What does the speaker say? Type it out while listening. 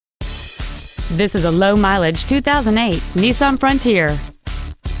This is a low-mileage 2008 Nissan Frontier.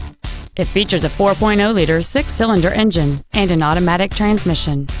 It features a 4.0-liter 6-cylinder engine and an automatic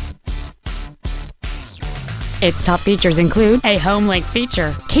transmission. Its top features include a home link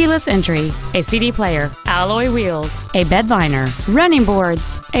feature, keyless entry, a CD player, alloy wheels, a bed liner, running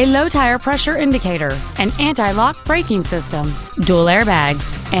boards, a low tire pressure indicator, an anti-lock braking system, dual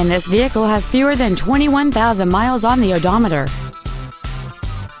airbags, and this vehicle has fewer than 21,000 miles on the odometer.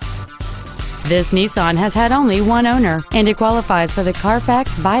 This Nissan has had only one owner, and it qualifies for the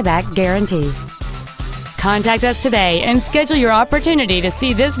Carfax buyback guarantee. Contact us today and schedule your opportunity to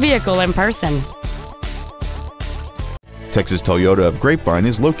see this vehicle in person. Texas Toyota of Grapevine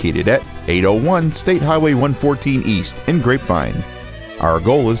is located at 801 State Highway 114 East in Grapevine. Our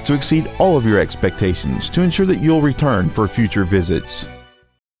goal is to exceed all of your expectations to ensure that you'll return for future visits.